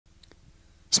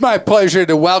It's my pleasure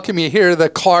to welcome you here to the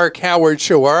Clark Howard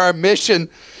Show, where our mission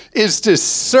is to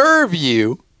serve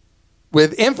you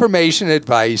with information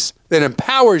advice that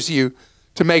empowers you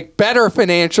to make better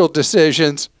financial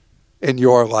decisions in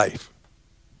your life.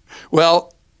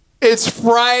 Well, it's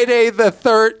Friday the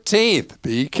 13th.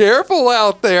 Be careful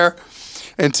out there.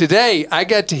 And today I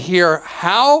get to hear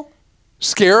how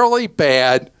scarily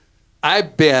bad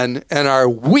I've been in our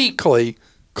weekly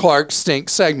Clark Stink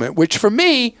segment, which for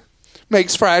me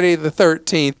makes Friday the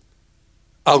 13th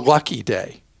a lucky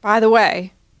day. By the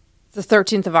way, it's the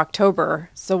 13th of October.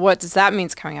 So what does that mean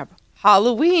is coming up?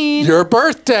 Halloween. Your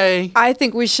birthday. I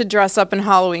think we should dress up in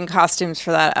Halloween costumes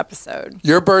for that episode.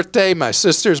 Your birthday, my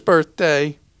sister's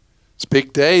birthday. It's a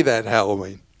big day, that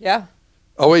Halloween. Yeah.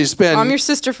 Always been. I'm your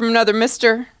sister from another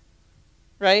mister,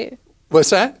 right?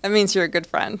 What's that? That means you're a good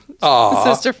friend. Aww.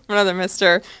 Sister from another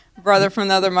mister, brother from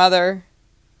another mother.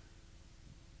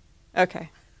 Okay.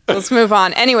 Let's move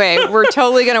on. Anyway, we're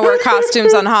totally going to wear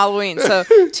costumes on Halloween. So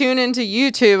tune into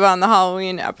YouTube on the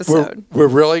Halloween episode. We're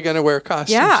really going to wear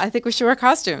costumes? Yeah, I think we should wear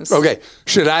costumes. Okay.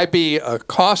 Should I be a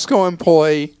Costco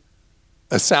employee,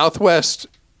 a Southwest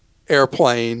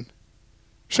airplane?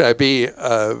 Should I be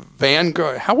a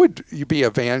Vanguard? How would you be a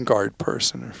Vanguard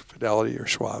person, or Fidelity or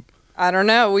Schwab? I don't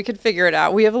know. We could figure it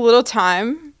out. We have a little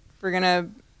time. We're going to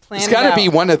plan it out. It's got to be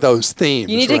one of those themes.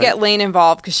 You need to get Lane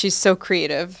involved because she's so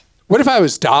creative. What if I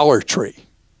was Dollar Tree?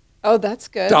 Oh, that's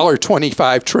good.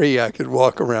 $1.25 tree. I could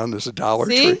walk around as a Dollar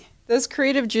Tree. See? Those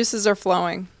creative juices are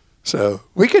flowing. So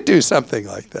we could do something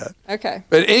like that. Okay.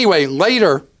 But anyway,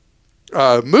 later,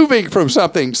 moving from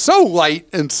something so light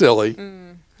and silly,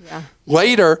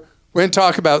 later we're going to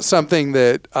talk about something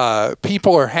that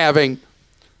people are having.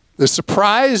 The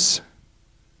surprise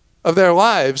of their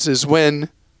lives is when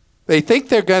they think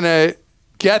they're going to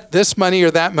get this money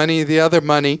or that money or the other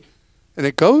money, and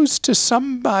it goes to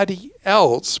somebody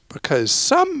else because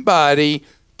somebody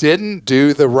didn't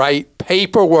do the right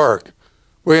paperwork.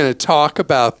 We're going to talk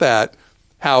about that,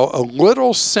 how a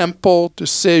little simple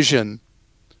decision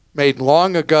made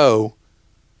long ago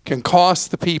can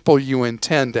cost the people you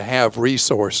intend to have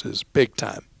resources big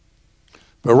time.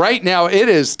 But right now, it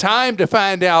is time to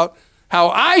find out how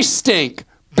I stink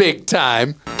big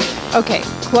time. Okay,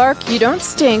 Clark, you don't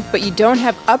stink, but you don't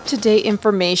have up-to-date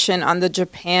information on the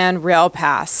Japan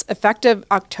Railpass. Effective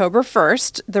October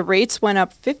 1st, the rates went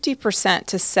up 50%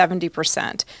 to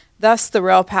 70%. Thus, the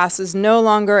Railpass is no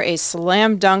longer a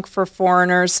slam dunk for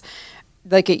foreigners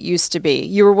like it used to be.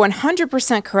 You were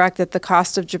 100% correct that the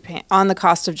cost of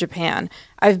Japan.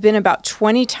 I've been about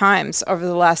 20 times over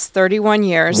the last 31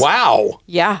 years. Wow.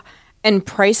 Yeah. And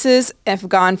prices have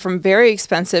gone from very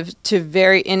expensive to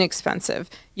very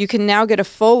inexpensive. You can now get a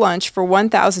full lunch for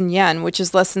 1,000 yen, which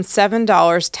is less than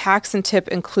 $7, tax and tip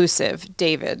inclusive.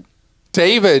 David,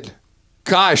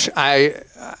 gosh,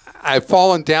 I've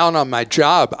fallen down on my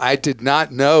job. I did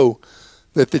not know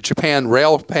that the Japan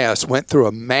Railpass went through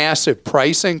a massive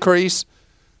price increase,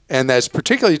 and that's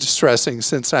particularly distressing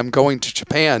since I'm going to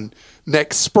Japan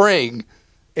next spring,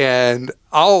 and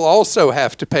I'll also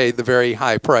have to pay the very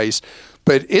high price.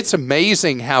 But it's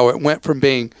amazing how it went from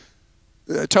being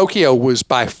Tokyo was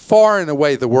by far and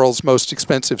away the world's most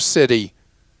expensive city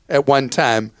at one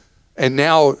time, and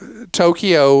now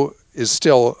Tokyo is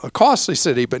still a costly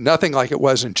city, but nothing like it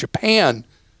was in Japan.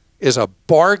 Is a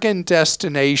bargain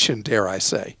destination, dare I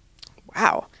say.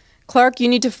 Wow. Clark, you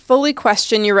need to fully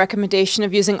question your recommendation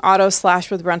of using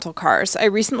AutoSlash with rental cars. I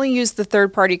recently used the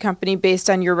third-party company based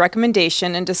on your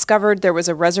recommendation and discovered there was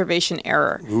a reservation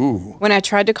error. Ooh. When I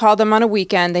tried to call them on a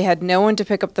weekend, they had no one to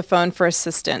pick up the phone for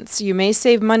assistance. You may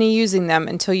save money using them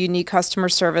until you need customer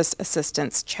service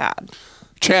assistance.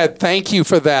 Chad, thank you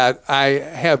for that. I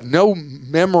have no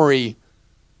memory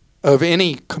of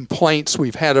any complaints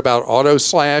we've had about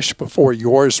AutoSlash before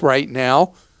yours right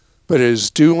now, but it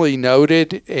is duly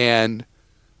noted, and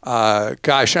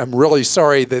gosh, I'm really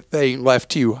sorry that they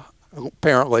left you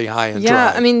apparently high and dry.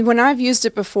 Yeah, I mean, when I've used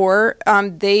it before,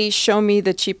 they show me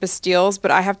the cheapest deals, but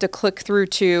I have to click through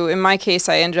to, in my case,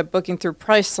 I ended up booking through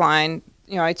Priceline.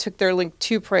 You know, I took their link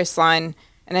to Priceline,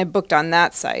 and I booked on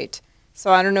that site.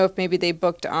 So I don't know if maybe they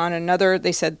booked on another,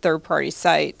 they said third-party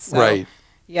site. So, right.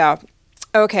 Yeah.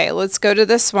 Okay, let's go to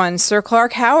this one. Sir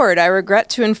Clark Howard, I regret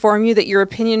to inform you that your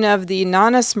opinion of the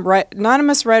anonymous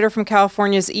writer from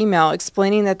California's email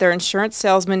explaining that their insurance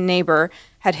salesman neighbor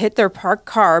had hit their parked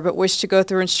car but wished to go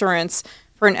through insurance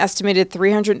for an estimated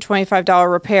 $325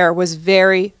 repair was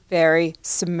very, very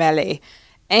smelly.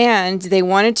 And they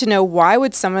wanted to know, why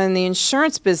would someone in the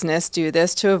insurance business do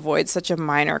this to avoid such a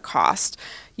minor cost?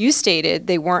 You stated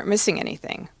they weren't missing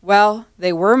anything. Well,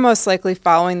 they were most likely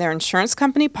following their insurance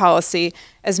company policy,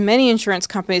 as many insurance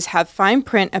companies have fine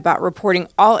print about reporting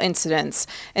all incidents,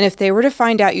 and if they were to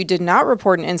find out you did not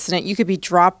report an incident, you could be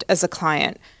dropped as a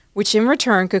client, which in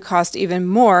return could cost even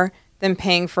more than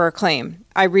paying for a claim.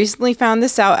 I recently found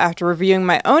this out after reviewing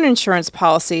my own insurance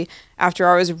policy after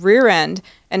I was rear-ended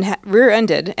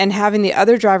and having the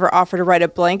other driver offer to write a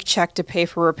blank check to pay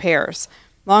for repairs.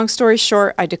 Long story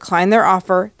short, I declined their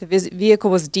offer. The vehicle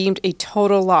was deemed a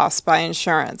total loss by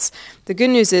insurance. The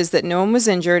good news is that no one was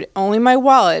injured, only my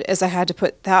wallet, as I'd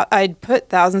put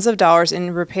thousands of dollars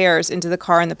in repairs into the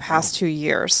car in the past 2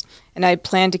 years, and I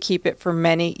planned to keep it for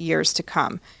many years to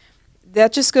come.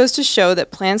 That just goes to show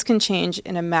that plans can change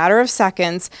in a matter of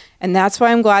seconds, and that's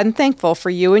why I'm glad and thankful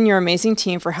for you and your amazing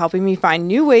team for helping me find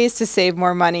new ways to save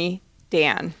more money.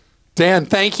 Dan. Dan,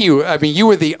 thank you. I mean, you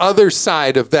were the other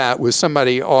side of that with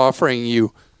somebody offering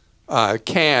you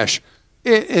cash.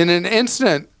 In an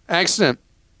accident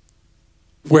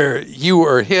where you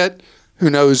were hit, who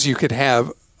knows, you could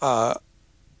have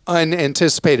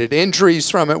unanticipated injuries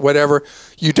from it, whatever.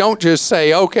 You don't just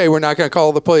say, okay, we're not going to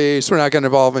call the police, we're not going to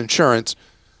involve insurance.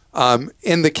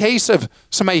 In the case of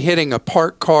somebody hitting a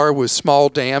parked car with small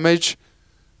damage,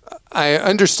 I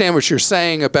understand what you're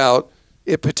saying about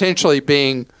it potentially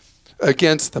being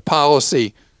against the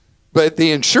policy, but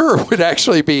the insurer would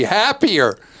actually be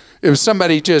happier if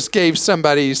somebody just gave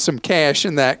somebody some cash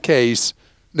in that case,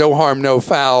 no harm, no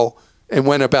foul, and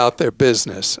went about their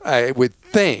business, I would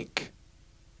think.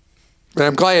 But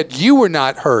I'm glad you were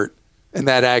not hurt in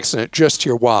that accident, just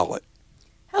your wallet.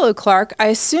 Hello, Clark. I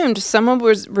assumed someone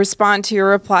would respond to your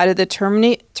reply to the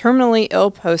terminally ill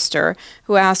poster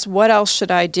who asked, what else should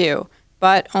I do?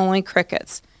 But only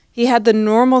crickets. He had the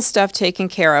normal stuff taken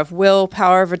care of, will,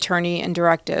 power of attorney, and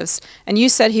directives, and you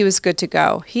said he was good to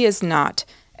go. He is not.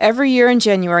 Every year in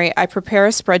January, I prepare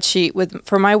a spreadsheet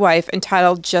for my wife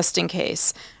entitled Just In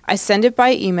Case. I send it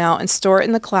by email and store it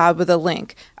in the cloud with a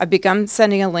link. I've begun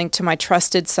sending a link to my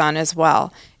trusted son as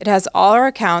well. It has all our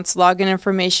accounts, login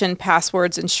information,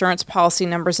 passwords, insurance policy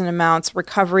numbers and amounts,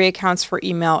 recovery accounts for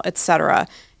email, etc.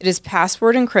 It is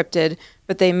password encrypted,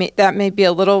 but that may be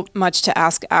a little much to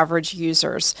ask average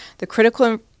users. The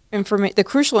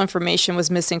crucial information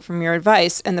was missing from your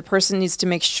advice, and the person needs to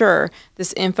make sure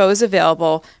this info is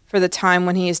available for the time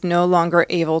when he is no longer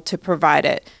able to provide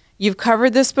it. You've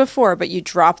covered this before, but you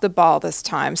dropped the ball this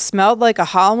time. Smelled like a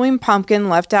Halloween pumpkin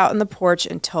left out on the porch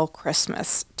until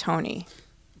Christmas. Tony.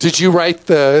 Did you write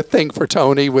the thing for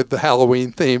Tony with the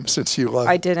Halloween theme, since you love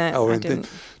Halloween theme?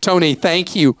 Tony,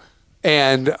 thank you.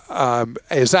 And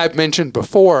as I've mentioned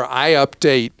before, I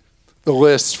update the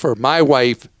list for my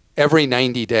wife every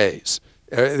 90 days.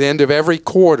 At the end of every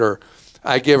quarter,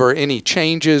 I give her any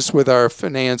changes with our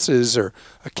finances or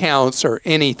accounts or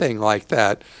anything like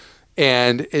that.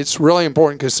 And it's really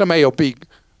important because somebody will be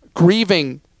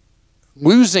grieving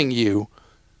losing you,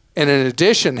 and in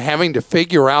addition, having to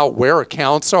figure out where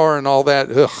accounts are and all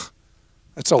that. Ugh,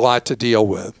 that's a lot to deal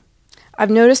with. I've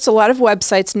noticed a lot of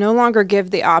websites no longer give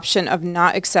the option of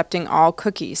not accepting all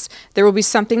cookies. There will be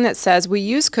something that says we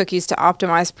use cookies to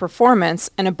optimize performance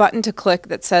and a button to click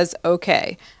that says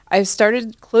OK. I've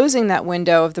started closing that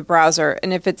window of the browser,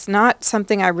 and if it's not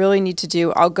something I really need to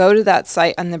do, I'll go to that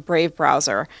site on the Brave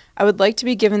browser. I would like to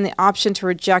be given the option to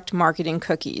reject marketing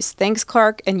cookies. Thanks,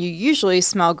 Clark, and you usually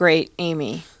smell great,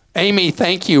 Amy. Amy,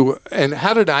 thank you. And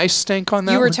how did I stink on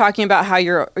that? You were one? talking about how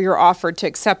you're offered to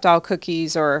accept all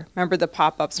cookies, or remember the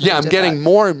pop-ups? Yeah, I'm getting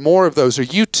more and more of those. Are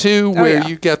you too, where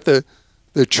you get the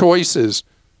choices?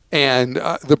 And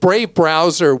the Brave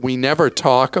browser we never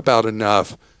talk about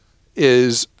enough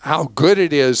is how good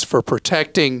it is for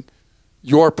protecting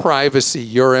your privacy,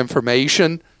 your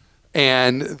information.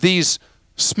 And these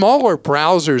smaller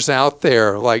browsers out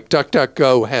there, like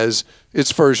DuckDuckGo has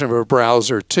its version of a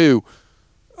browser too,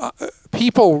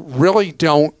 people really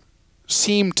don't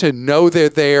seem to know they're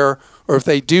there, or if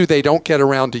they do, they don't get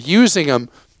around to using them.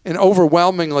 And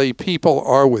overwhelmingly, people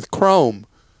are with Chrome.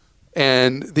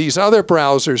 And these other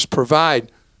browsers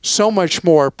provide so much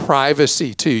more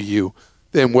privacy to you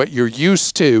than what you're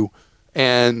used to.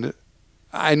 And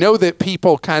I know that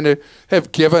people kind of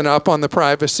have given up on the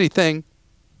privacy thing.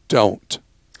 Don't.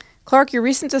 Clark, your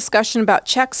recent discussion about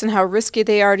checks and how risky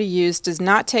they are to use does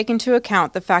not take into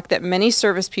account the fact that many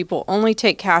service people only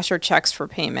take cash or checks for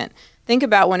payment. Think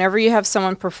about whenever you have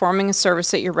someone performing a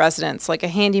service at your residence, like a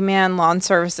handyman, lawn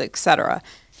service, etc.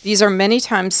 These are many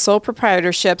times sole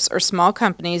proprietorships or small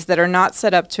companies that are not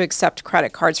set up to accept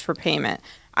credit cards for payment.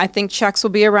 I think checks will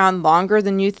be around longer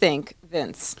than you think,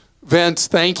 Vince. Vince,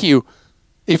 thank you.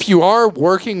 if you are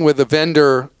working with a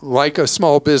vendor like a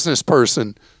small business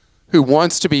person who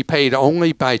wants to be paid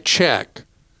only by check,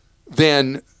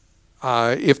 then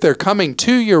if they're coming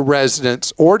to your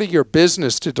residence or to your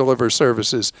business to deliver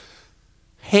services,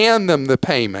 hand them the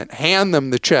payment, hand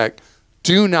them the check.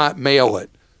 Do not mail it.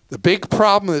 The big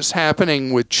problem that's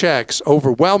happening with checks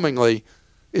overwhelmingly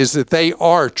is that they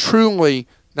are truly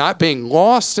not being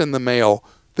lost in the mail,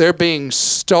 they're being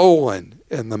stolen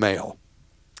in the mail.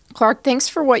 Clark, thanks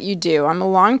for what you do. I'm a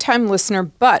longtime listener,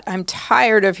 but I'm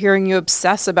tired of hearing you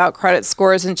obsess about credit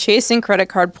scores and chasing credit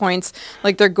card points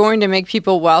like they're going to make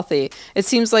people wealthy. It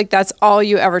seems like that's all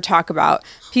you ever talk about.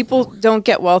 People don't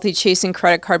get wealthy chasing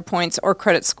credit card points or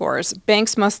credit scores.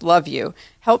 Banks must love you.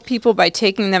 Help people by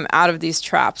taking them out of these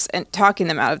traps and talking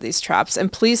them out of these traps.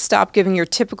 And please stop giving your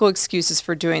typical excuses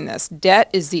for doing this. Debt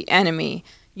is the enemy.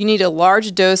 You need a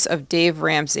large dose of Dave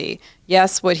Ramsey.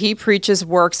 Yes, what he preaches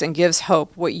works and gives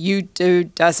hope. What you do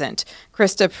doesn't.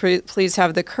 Christa, please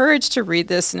have the courage to read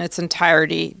this in its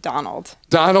entirety. Donald.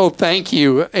 Donald, thank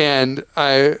you. And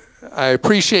I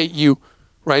appreciate you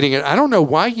writing it. I don't know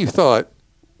why you thought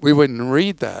we wouldn't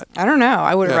read that. I don't know.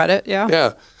 I would have read it.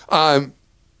 Yeah. Yeah.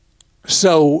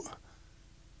 So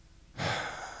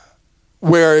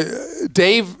where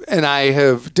Dave and I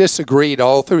have disagreed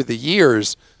all through the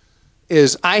years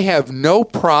is I have no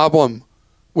problem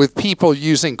with people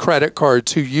using credit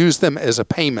cards who use them as a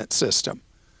payment system.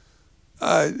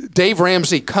 Dave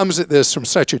Ramsey comes at this from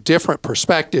such a different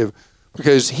perspective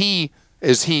because he,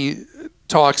 as he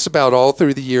talks about all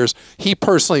through the years, he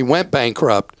personally went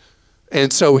bankrupt.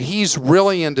 And so he's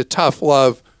really into tough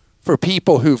love for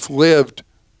people who've lived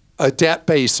a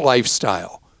debt-based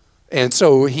lifestyle. And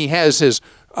so he has his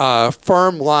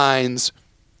firm lines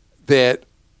that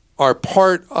are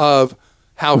part of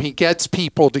how he gets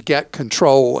people to get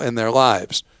control in their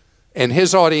lives. And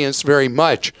his audience very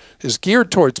much is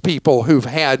geared towards people who've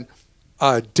had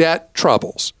debt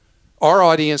troubles. Our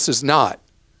audience is not.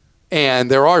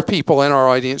 And there are people in our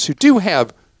audience who do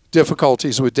have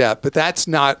difficulties with debt, but that's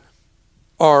not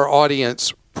our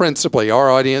audience principally. Our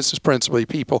audience is principally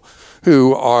people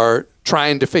who are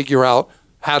trying to figure out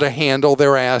how to handle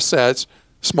their assets,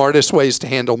 smartest ways to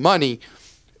handle money.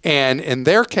 And in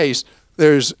their case,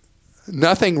 there's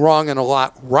nothing wrong and a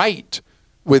lot right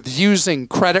with using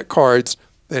credit cards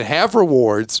that have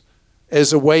rewards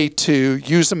as a way to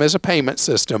use them as a payment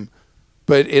system.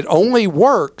 But it only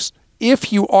works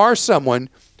if you are someone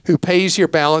who pays your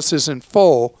balances in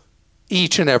full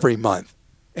each and every month.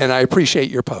 And I appreciate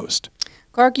your post.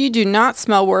 Clark, you do not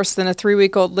smell worse than a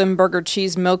 3-week-old Limburger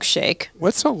cheese milkshake.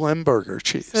 What's a Limburger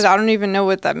cheese? I don't even know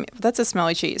what that means. That's a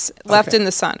smelly cheese. Left in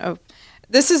the sun. Oh.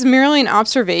 This is merely an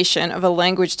observation of a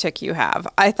language tic you have.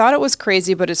 I thought it was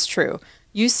crazy, but it's true.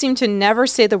 You seem to never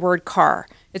say the word car.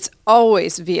 It's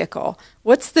always vehicle.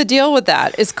 What's the deal with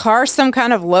that? Is car some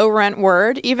kind of low-rent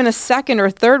word? Even a second or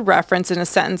third reference in a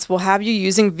sentence will have you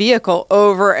using vehicle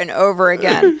over and over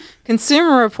again.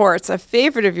 Consumer Reports, a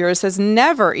favorite of yours, has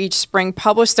never each spring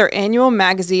published their annual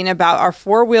magazine about our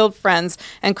four-wheeled friends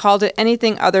and called it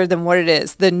anything other than what it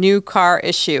is, the new car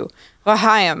issue.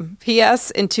 L'chaim. P.S.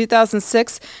 In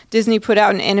 2006, Disney put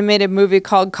out an animated movie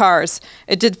called Cars.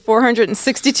 It did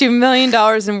 $462 million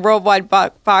in worldwide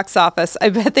box office. I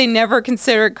bet they never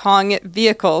considered calling it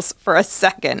vehicles for a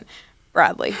second.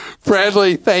 Bradley.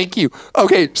 Bradley, thank you.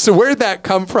 Okay, so where'd that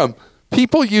come from?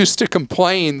 People used to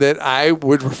complain that I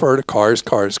would refer to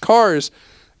cars,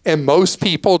 and most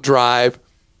people drive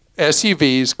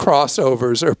SUVs,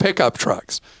 crossovers, or pickup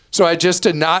trucks. So I just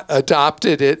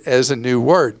adopted it as a new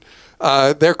word.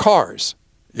 They're cars,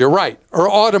 you're right, or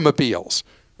automobiles,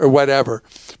 or whatever.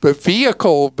 But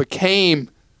vehicle became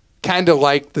kind of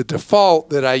like the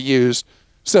default that I used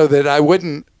so that I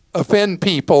wouldn't offend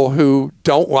people who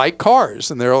don't like cars.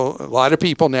 And there are a lot of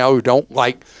people now who don't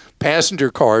like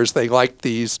passenger cars. They like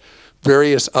these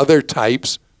various other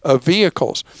types of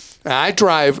vehicles. And I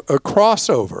drive a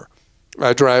crossover.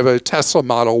 I drive a Tesla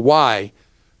Model Y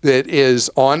that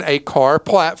is on a car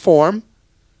platform.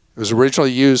 It was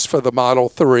originally used for the Model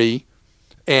 3,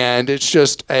 and it's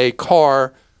just a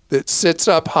car that sits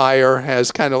up higher, has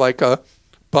kind of like a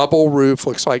bubble roof,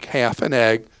 looks like half an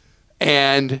egg,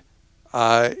 and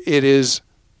it is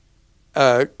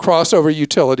a crossover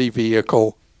utility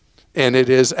vehicle, and it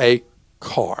is a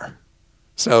car.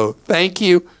 So thank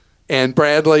you, and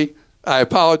Bradley, I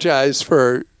apologize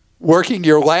for working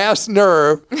your last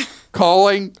nerve,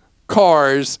 calling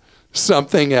cars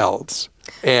something else.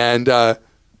 And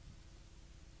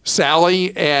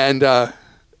Sally and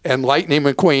Lightning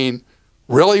McQueen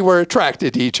really were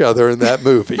attracted to each other in that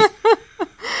movie.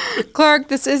 Clark,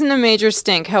 this isn't a major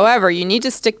stink. However, you need to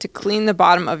stick to clean the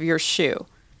bottom of your shoe.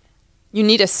 You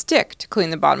need a stick to clean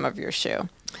the bottom of your shoe.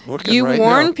 Looking right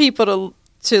warn now. people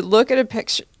to look at a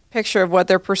picture of what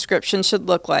their prescription should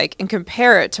look like and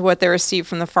compare it to what they receive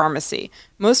from the pharmacy.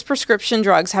 Most prescription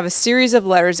drugs have a series of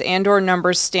letters and or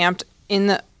numbers stamped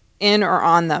in or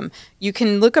on them. You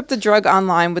can look up the drug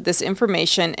online with this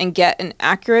information and get an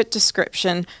accurate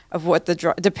description of what the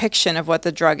depiction of what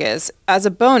the drug is. As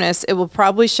a bonus, it will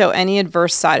probably show any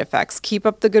adverse side effects. Keep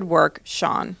up the good work,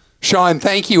 Sean. Sean,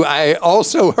 thank you. I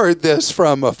also heard this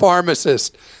from a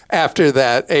pharmacist after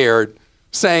that aired,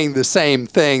 saying the same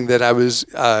thing, that I was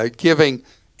giving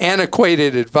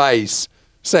antiquated advice,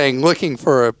 saying looking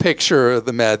for a picture of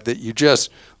the med, that you just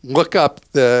look up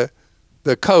the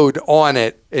code on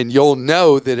it and you'll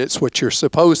know that it's what you're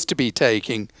supposed to be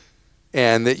taking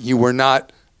and that you were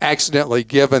not accidentally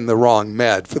given the wrong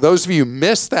med. For those of you who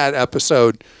missed that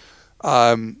episode,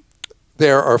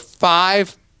 there are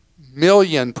 5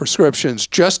 million prescriptions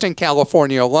just in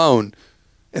California alone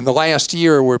in the last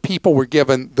year where people were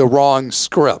given the wrong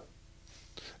script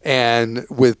and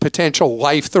with potential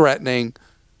life-threatening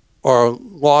or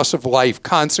loss of life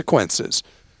consequences.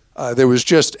 There was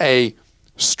just a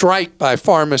strike by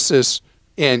pharmacists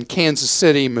in Kansas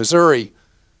City, Missouri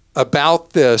about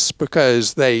this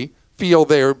because they feel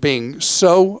they're being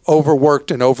so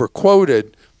overworked and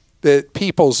overquoted that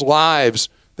people's lives,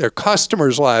 their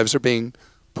customers' lives, are being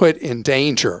put in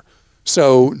danger.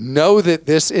 So know that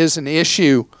this is an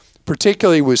issue,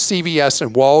 particularly with CVS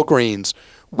and Walgreens,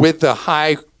 with the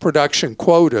high production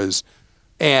quotas,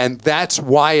 and that's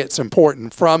why it's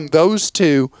important from those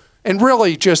two, and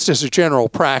really just as a general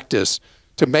practice,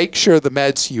 to make sure the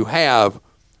meds you have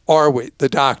are what the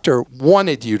doctor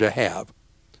wanted you to have.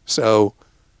 So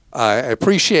I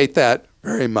appreciate that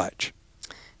very much.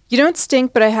 You don't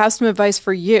stink, but I have some advice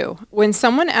for you. When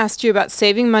someone asked you about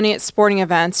saving money at sporting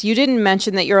events, you didn't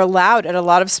mention that you're allowed at a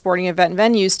lot of sporting event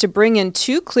venues to bring in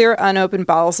 2 clear unopened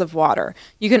bottles of water.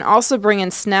 You can also bring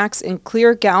in snacks in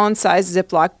clear gallon-sized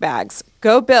Ziploc bags.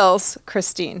 Go Bills,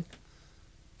 Christine.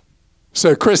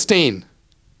 So Christine,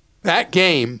 that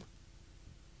game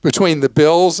between the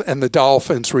Bills and the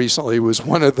Dolphins recently was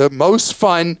one of the most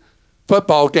fun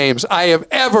football games I have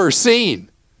ever seen.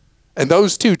 And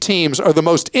those two teams are the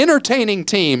most entertaining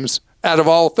teams out of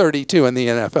all 32 in the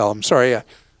NFL. I'm sorry I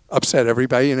upset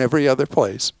everybody in every other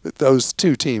place, but those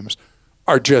two teams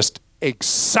are just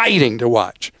exciting to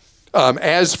watch.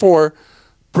 As for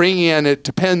bringing in, it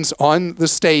depends on the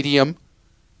stadium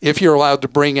if you're allowed to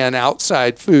bring in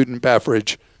outside food and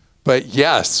beverage. But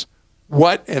yes,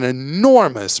 what an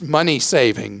enormous money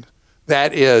saving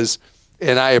that is.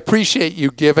 And I appreciate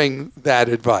you giving that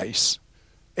advice.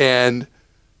 And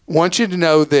want you to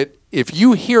know that if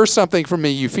you hear something from me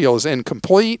you feel is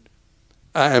incomplete,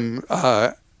 I'm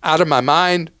out of my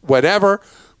mind, whatever,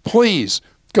 please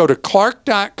go to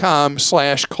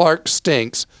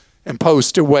clark.com/clarkstinks and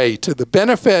post away, to the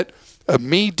benefit of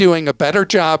me doing a better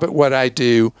job at what I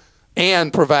do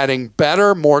and providing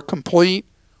better, more complete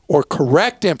or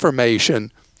correct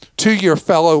information to your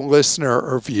fellow listener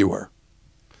or viewer.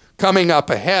 Coming up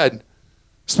ahead,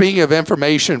 speaking of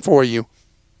information for you,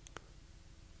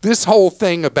 this whole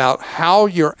thing about how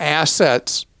your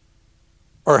assets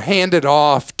are handed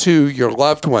off to your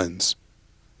loved ones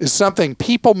is something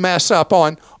people mess up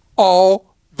on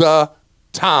all the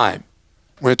time.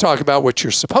 We're going to talk about what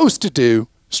you're supposed to do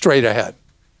straight ahead.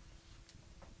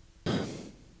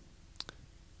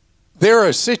 There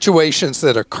are situations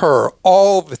that occur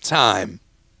all the time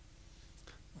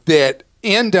that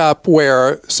end up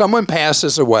where someone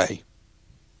passes away,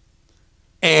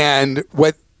 and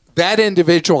what that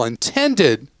individual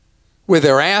intended with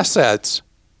their assets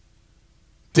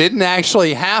didn't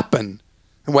actually happen.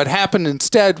 And what happened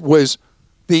instead was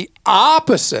the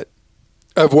opposite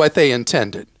of what they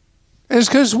intended. And it's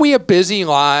because we have busy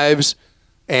lives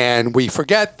and we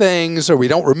forget things, or we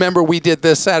don't remember we did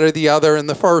this, that, or the other in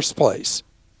the first place.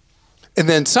 And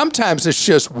then sometimes it's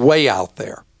just way out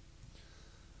there.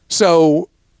 So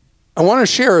I want to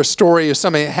share a story of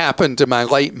something that happened to my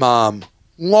late mom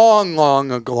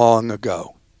long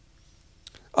ago.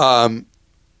 My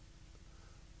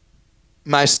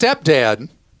stepdad,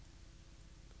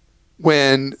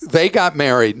 when they got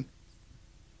married,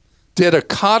 did a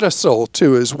codicil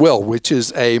to his will, which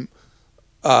is a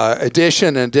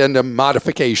addition, addendum,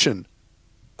 modification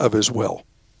of his will.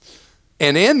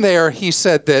 And in there, he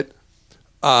said that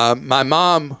my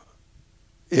mom,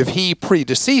 if he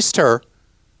predeceased her,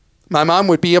 my mom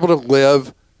would be able to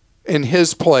live in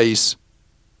his place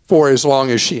for as long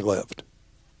as she lived.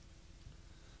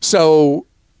 So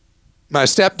my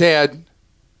stepdad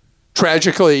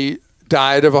tragically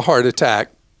died of a heart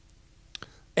attack,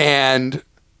 and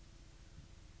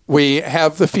we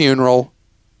have the funeral,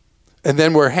 and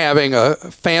then we're having a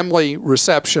family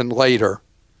reception later.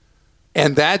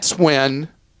 And that's when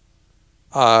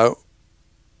one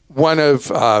of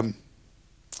the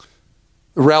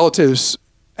relatives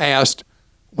asked,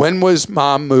 when was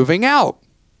Mom moving out?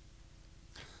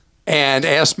 And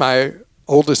asked my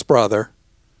oldest brother,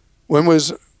 when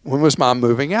was Mom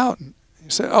moving out? And he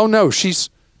said, oh, no, she's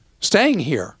staying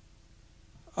here.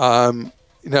 Our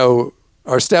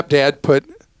stepdad put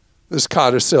this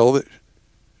codicil that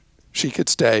she could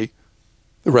stay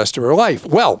the rest of her life.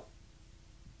 Well,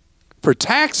 for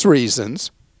tax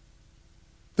reasons,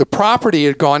 the property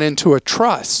had gone into a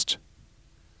trust,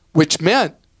 which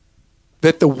meant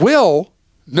that the will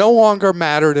no longer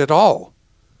mattered at all,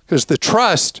 because the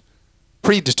trust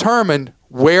predetermined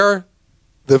where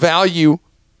the value,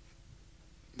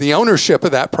 the ownership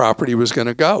of that property was going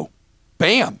to go.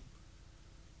 Bam.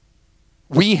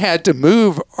 We had to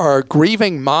move our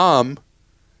grieving mom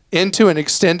into an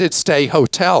extended stay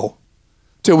hotel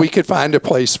till we could find a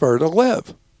place for her to live.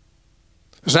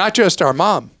 It was not just our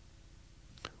mom.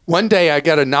 One day I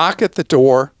got a knock at the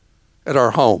door at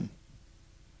our home,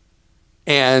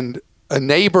 and a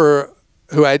neighbor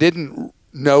who I didn't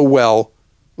know well,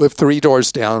 lived 3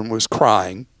 doors down, was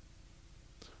crying.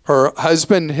 Her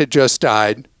husband had just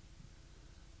died,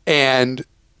 and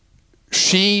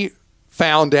she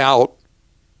found out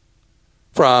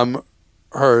from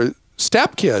her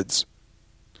stepkids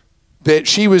that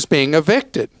she was being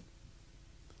evicted.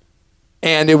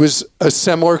 And it was a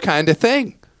similar kind of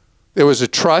thing. There was a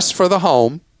trust for the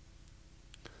home.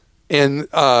 In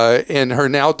her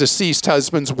now deceased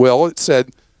husband's will, it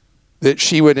said that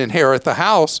she would inherit the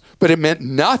house, but it meant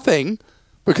nothing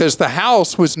because the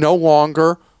house was no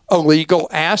longer a legal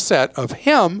asset of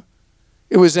him.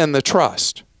 It was in the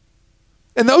trust.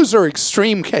 And those are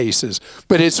extreme cases,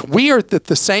 but it's weird that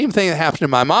the same thing that happened to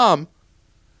my mom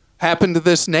happened to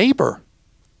this neighbor.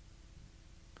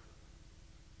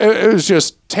 It was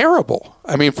just terrible.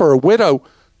 I mean, for a widow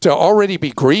to already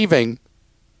be grieving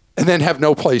and then have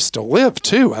no place to live,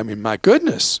 too. I mean, my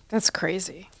goodness. That's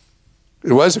crazy.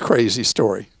 It was a crazy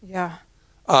story. Yeah.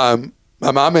 My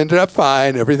mom ended up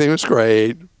fine. Everything was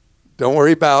great. Don't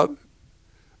worry about...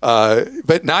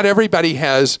 but not everybody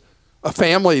has a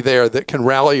family there that can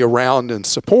rally around and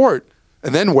support.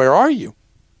 And then where are you?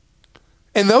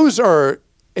 And those are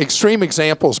extreme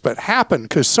examples, but happen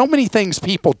because so many things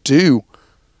people do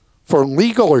for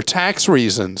legal or tax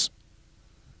reasons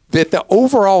that the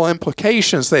overall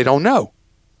implications they don't know.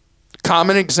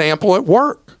 Common example at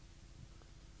work.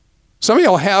 Some of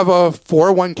you will have a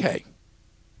 401k,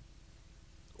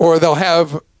 or they'll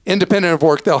have, independent of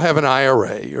work, they'll have an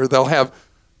IRA, or they'll have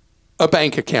a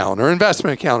bank account or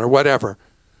investment account or whatever.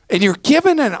 And you're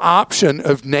given an option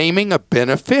of naming a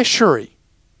beneficiary.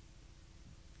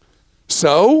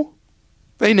 So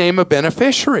they name a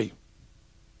beneficiary.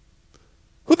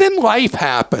 Well, then life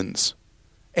happens.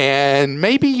 And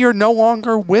maybe you're no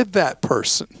longer with that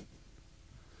person.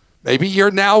 Maybe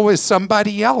you're now with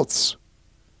somebody else.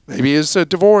 Maybe it's a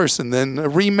divorce and then a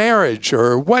remarriage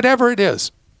or whatever it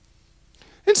is.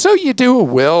 And so you do a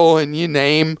will and you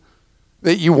name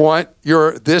that you want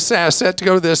this asset to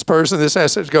go to this person, this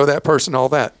asset to go to that person, all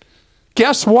that.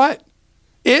 Guess what?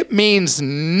 It means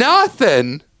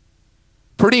nothing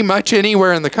pretty much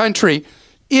anywhere in the country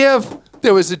if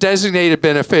there was a designated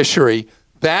beneficiary.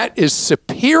 That is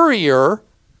superior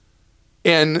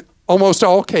in almost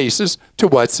all cases to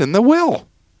what's in the will.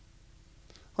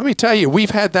 Let me tell you,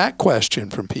 we've had that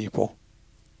question from people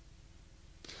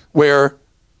where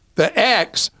the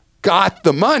ex got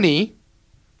the money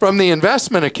from the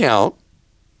investment account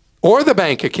or the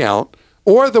bank account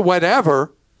or the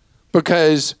whatever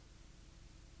because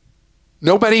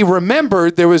nobody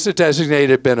remembered there was a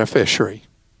designated beneficiary.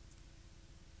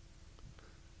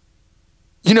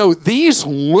 You know, these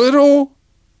little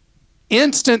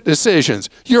instant decisions,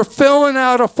 you're filling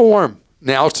out a form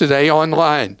now today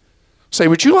online. Say,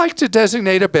 would you like to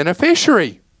designate a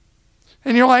beneficiary?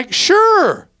 And you're like,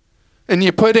 sure. And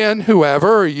you put in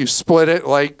whoever, or you split it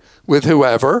like with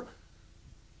whoever.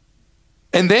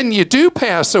 And then you do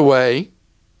pass away.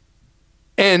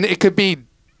 And it could be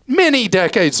many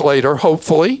decades later,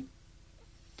 hopefully.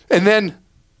 And then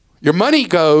your money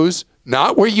goes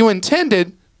not where you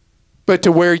intended, but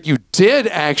to where you did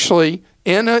actually,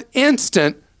 in an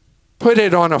instant, put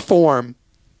it on a form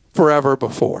forever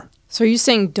before. So are you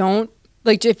saying don't,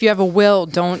 like if you have a will,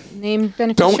 don't name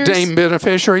beneficiaries? Don't name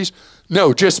beneficiaries?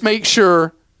 No, just make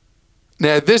sure.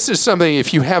 Now, this is something,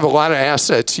 if you have a lot of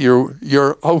assets,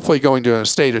 you're hopefully going to an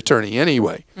estate attorney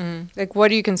anyway. Like, what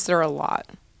do you consider a lot?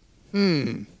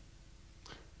 Well,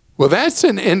 Well, that's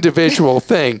an individual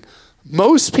thing.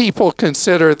 Most people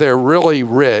consider they're really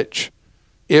rich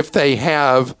if they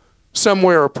have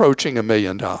somewhere approaching $1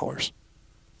 million.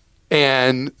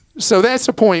 And so that's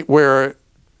a point where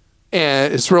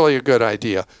it's really a good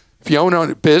idea. If you own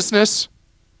a business,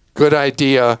 good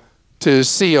idea to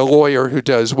see a lawyer who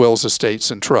does wills, estates,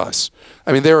 and trusts.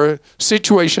 I mean, there are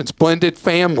situations, blended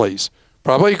families,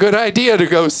 probably a good idea to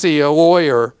go see a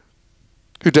lawyer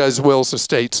who does wills,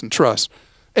 estates, and trusts.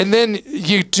 And then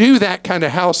you do that kind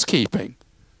of housekeeping.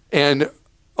 And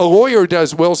a lawyer who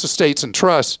does wills, estates, and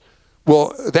trusts,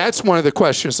 well, that's one of the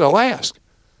questions they'll ask.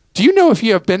 Do you know if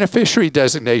you have beneficiary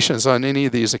designations on any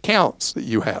of these accounts that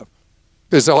you have?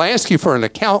 Because they'll ask you for an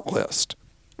account list,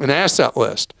 an asset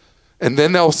list. And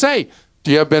then they'll say,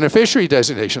 do you have beneficiary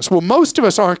designations? Well, most of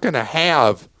us aren't going to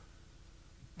have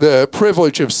the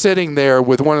privilege of sitting there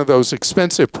with one of those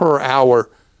expensive per hour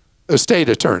estate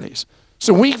attorneys.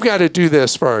 So we've got to do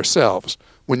this for ourselves.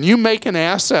 When you make an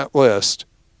asset list,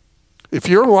 if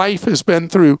your life has been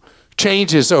through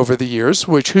changes over the years,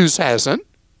 which whose hasn't,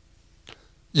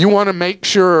 you want to make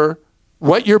sure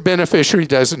what your beneficiary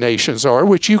designations are,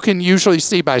 which you can usually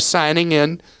see by signing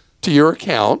in to your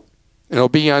account. It'll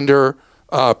be under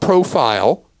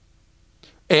profile.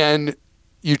 And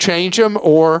you change them,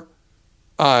 or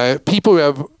people who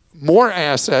have more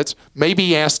assets may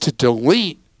be asked to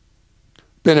delete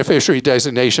beneficiary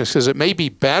designations because it may be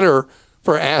better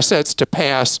for assets to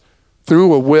pass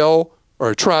through a will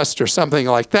or a trust or something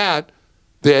like that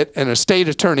that an estate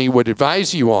attorney would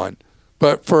advise you on.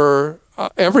 But for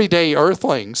everyday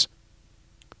earthlings,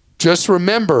 just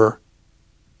remember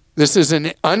this is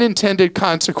an unintended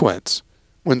consequence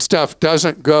when stuff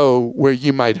doesn't go where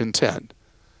you might intend.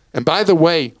 And by the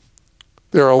way,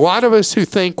 there are a lot of us who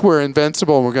think we're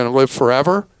invincible and we're going to live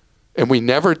forever, and we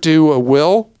never do a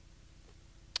will.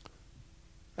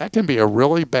 That can be a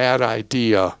really bad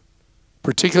idea,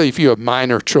 particularly if you have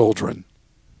minor children.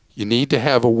 You need to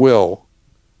have a will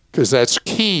because that's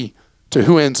key to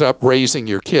who ends up raising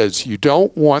your kids. You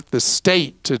don't want the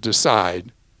state to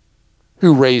decide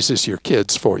who raises your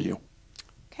kids for you.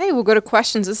 Okay, we'll go to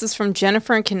questions. This is from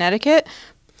Jennifer in Connecticut.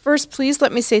 First, please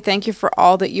let me say thank you for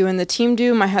all that you and the team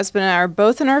do. My husband and I are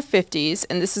both in our 50s,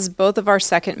 and this is both of our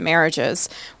second marriages.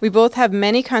 We both have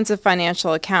many kinds of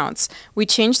financial accounts. We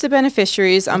changed the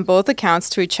beneficiaries on both accounts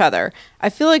to each other.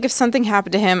 I feel like if something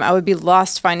happened to him, I would be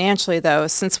lost financially, though,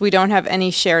 since we don't have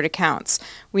any shared accounts.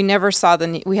 We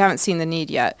haven't seen the need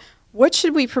yet. What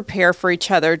should we prepare for each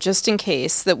other just in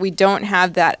case that we don't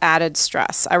have that added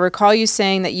stress? I recall you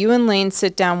saying that you and Lane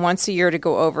sit down once a year to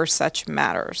go over such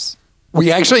matters. We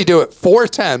actually do it 4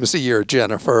 times a year,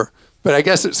 Jennifer, but I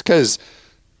guess it's because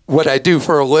what I do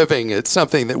for a living, it's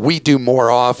something that we do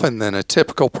more often than a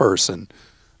typical person.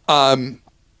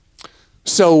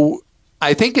 So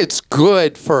I think it's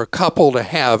good for a couple to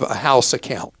have a house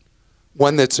account,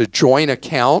 one that's a joint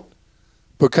account,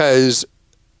 because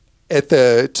at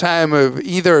the time of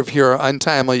either of your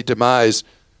untimely demise,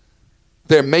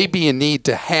 there may be a need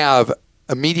to have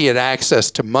immediate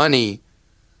access to money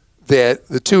that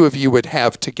the two of you would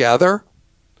have together,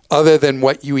 other than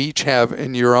what you each have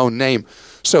in your own name.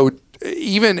 So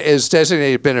even as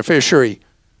designated beneficiary,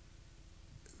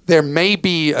 there may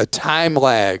be a time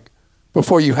lag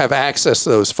before you have access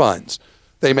to those funds.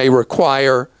 They may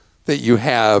require that you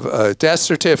have a death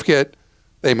certificate.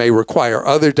 They may require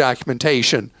other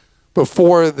documentation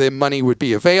before the money would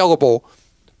be available,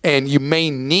 and you may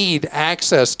need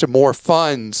access to more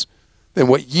funds than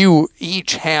what you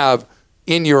each have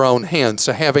in your own hands.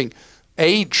 So having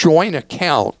a joint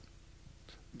account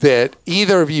that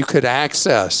either of you could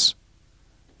access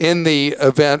in the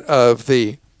event of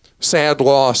the sad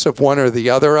loss of one or the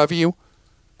other of you,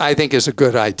 I think is a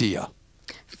good idea.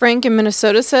 Frank in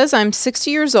Minnesota says, I'm 60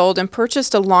 years old and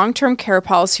purchased a long-term care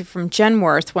policy from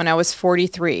Genworth when I was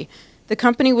 43. The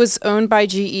company was owned by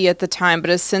GE at the time,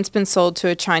 but has since been sold to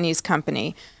a Chinese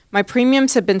company. My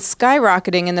premiums have been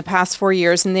skyrocketing in the past 4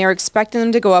 years, and they are expecting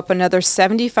them to go up another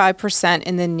 75%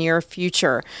 in the near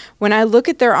future. When I look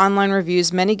at their online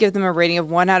reviews, many give them a rating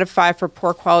of 1 out of 5 for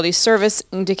poor quality service,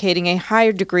 indicating a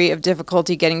higher degree of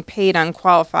difficulty getting paid on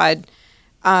qualified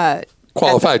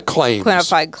claims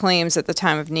at the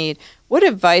time of need. What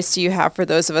advice do you have for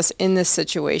those of us in this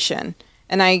situation?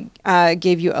 And I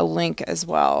gave you a link as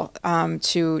well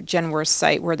to Genworth's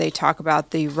site where they talk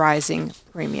about the rising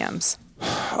premiums.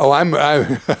 Oh,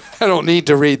 I don't need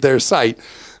to read their site.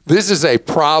 This is a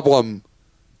problem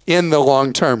in the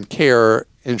long-term care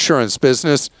insurance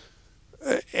business.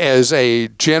 As a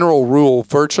general rule,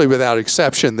 virtually without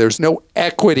exception, there's no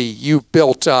equity you've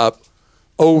built up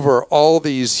over all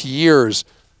these years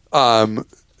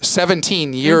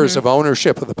 17 years of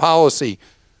ownership of the policy,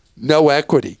 no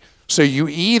equity. So you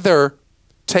either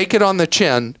take it on the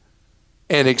chin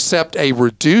and accept a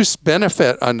reduced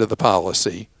benefit under the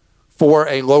policy for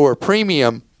a lower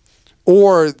premium,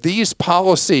 or these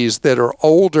policies that are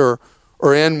older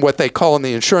are in what they call in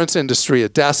the insurance industry a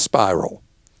death spiral.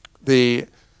 The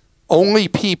only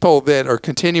people that are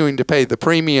continuing to pay the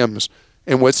premiums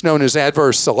in what's known as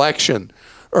adverse selection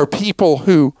are people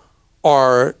who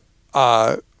are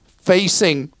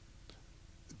facing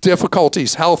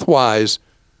difficulties health-wise,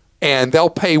 and they'll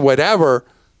pay whatever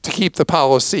to keep the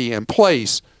policy in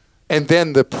place. And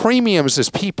then the premiums, as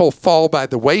people fall by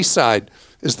the wayside,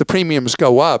 as the premiums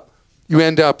go up, you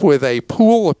end up with a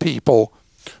pool of people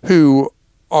who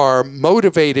are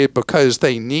motivated because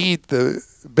they need the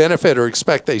benefit or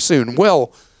expect they soon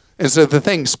will. And so the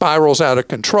thing spirals out of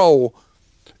control,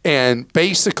 and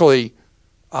basically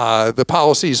the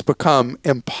policies become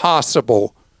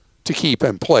impossible to keep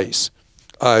in place.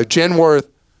 Genworth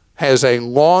has a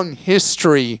long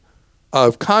history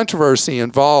of controversy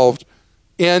involved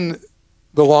in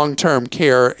the long-term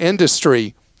care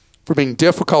industry for being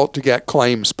difficult to get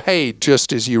claims paid,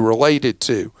 just as you related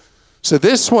to. So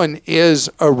this one is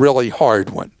a really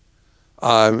hard one.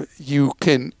 You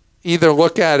can either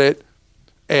look at it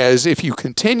as, if you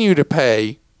continue to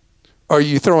pay, are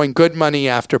you throwing good money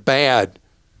after bad?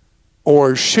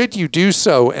 Or should you do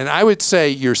so? And I would say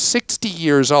you're 60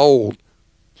 years old,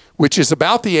 which is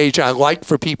about the age I like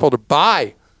for people to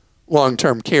buy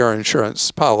long-term care insurance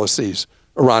policies,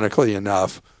 ironically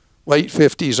enough, late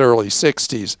 50s, early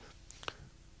 60s.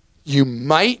 You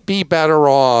might be better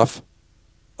off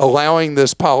allowing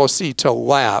this policy to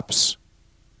lapse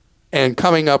and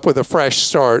coming up with a fresh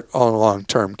start on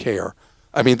long-term care.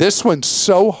 I mean, this one's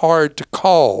so hard to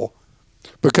call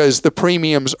because the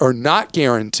premiums are not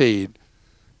guaranteed.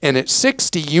 And at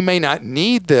 60, you may not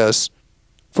need this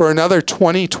for another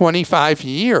 20, 25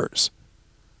 years.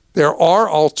 There are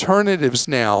alternatives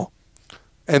now,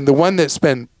 and the one that's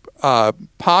been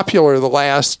popular the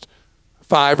last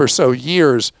 5 or so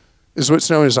years is what's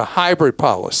known as a hybrid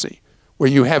policy, where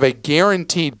you have a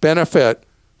guaranteed benefit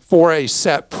for a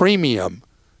set premium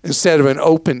instead of an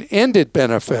open-ended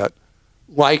benefit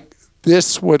like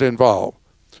this would involve.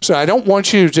 So I don't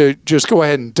want you to just go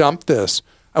ahead and dump this.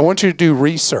 I want you to do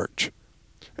research,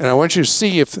 and I want you to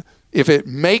see if it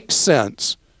makes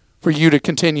sense for you to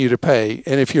continue to pay,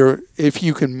 and if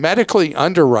you can medically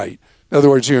underwrite. In other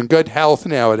words, you're in good health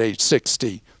now at age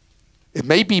 60. It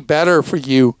may be better for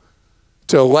you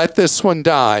to let this one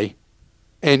die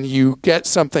and you get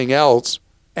something else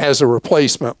as a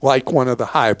replacement, like one of the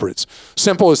hybrids.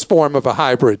 Simplest form of a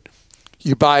hybrid,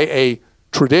 you buy a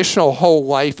traditional whole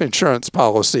life insurance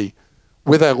policy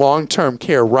with a long-term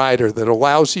care rider that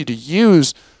allows you to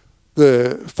use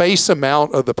the face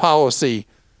amount of the policy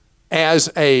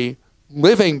as a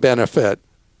living benefit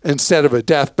instead of a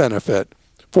death benefit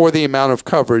for the amount of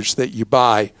coverage that you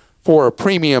buy for a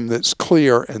premium that's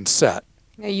clear and set.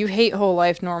 Yeah, you hate whole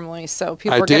life normally, so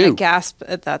people are going to gasp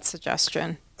at that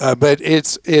suggestion. But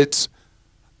it's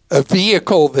a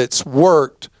vehicle that's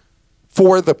worked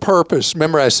for the purpose.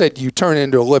 Remember, I said you turn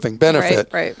into a living benefit.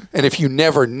 Right. And if you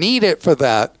never need it for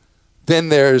that, then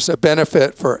there's a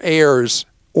benefit for heirs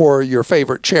or your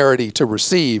favorite charity to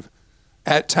receive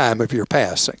at time of your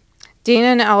passing. Dana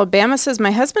in Alabama says,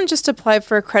 my husband just applied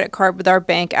for a credit card with our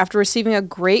bank after receiving a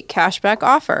great cashback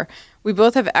offer. We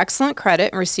both have excellent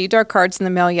credit and received our cards in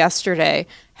the mail yesterday.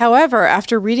 However,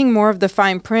 after reading more of the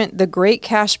fine print, the great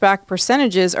cashback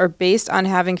percentages are based on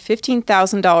having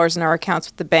 $15,000 in our accounts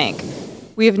with the bank.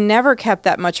 We have never kept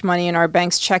that much money in our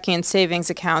bank's checking and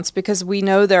savings accounts because we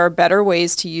know there are better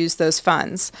ways to use those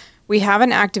funds. We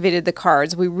haven't activated the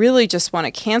cards. We really just want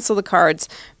to cancel the cards,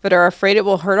 but are afraid it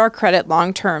will hurt our credit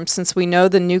long term since we know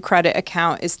the new credit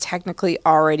account is technically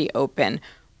already open.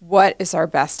 What is our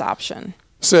best option?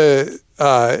 So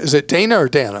is it Dana or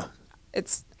Dana?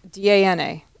 It's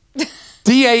D-A-N-A.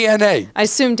 D-A-N-A. I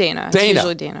assume Dana. It's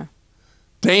usually Dana.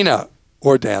 Dana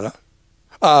or Dana.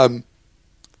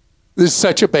 This is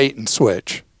such a bait and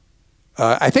switch.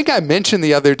 I think I mentioned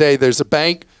the other day there's a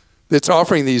bank that's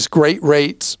offering these great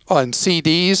rates on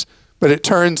CDs, but it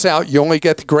turns out you only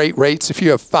get the great rates if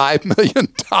you have $5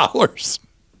 million.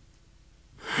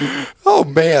 Oh,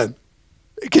 man.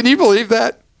 Can you believe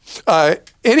that?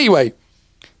 Anyway,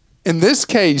 in this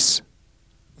case,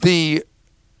 the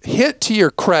hit to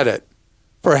your credit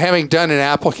for having done an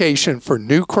application for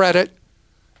new credit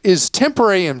is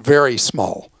temporary and very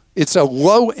small. It's a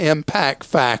low impact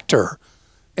factor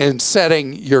in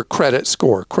setting your credit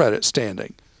score, credit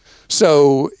standing.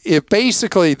 So if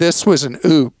basically this was an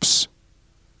oops,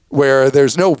 where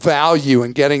there's no value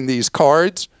in getting these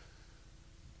cards.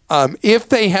 If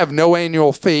they have no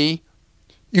annual fee,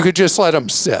 you could just let them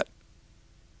sit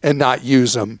and not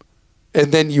use them.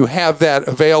 And then you have that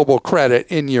available credit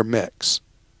in your mix.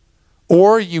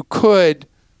 Or you could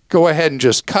go ahead and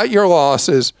just cut your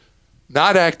losses,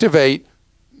 not activate,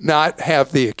 not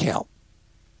have the account.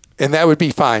 And that would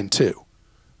be fine too,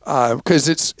 because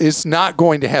it's not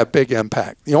going to have big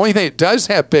impact. The only thing that does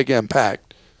have big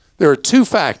impact, there are two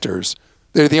factors.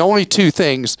 They're the only two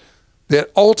things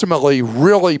that ultimately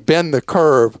really bend the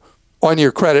curve on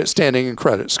your credit standing and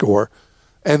credit score.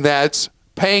 And that's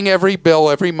paying every bill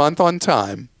every month on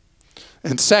time.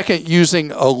 And second,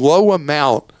 using a low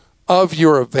amount of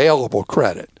your available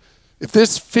credit. If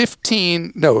this you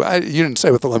didn't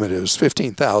say what the limit is,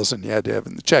 15,000 you had to have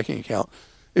in the checking account.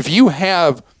 If you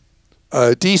have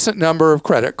a decent number of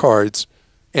credit cards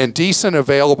and decent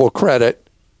available credit,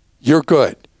 you're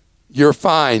good. You're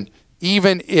fine,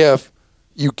 even if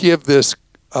you give this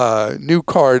new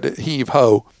card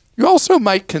heave-ho. You also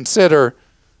might consider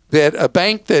that a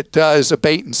bank that does a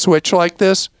bait and switch like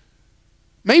this,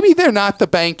 maybe they're not the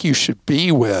bank you should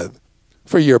be with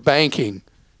for your banking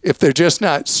if they're just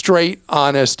not straight,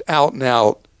 honest, out and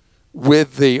out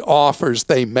with the offers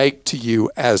they make to you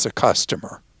as a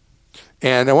customer.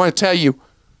 And I want to tell you,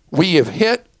 we have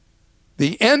hit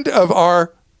the end of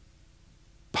our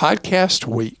podcast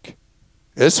week.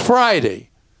 It's Friday,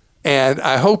 and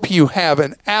I hope you have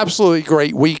an absolutely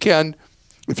great weekend.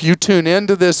 If you tune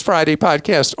into this Friday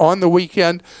podcast on the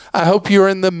weekend, I hope you're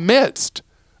in the midst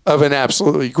of an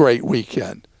absolutely great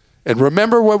weekend. And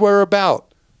remember what we're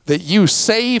about, that you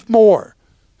save more,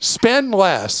 spend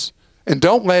less, and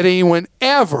don't let anyone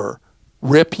ever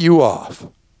rip you off.